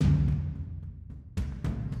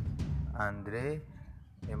Andre.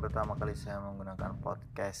 Yang pertama kali saya menggunakan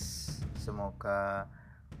podcast. Semoga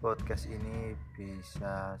podcast ini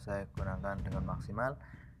bisa saya gunakan dengan maksimal,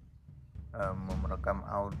 merekam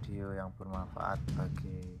audio yang bermanfaat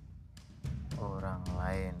bagi orang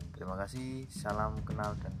lain. Terima kasih, salam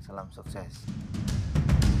kenal dan salam sukses.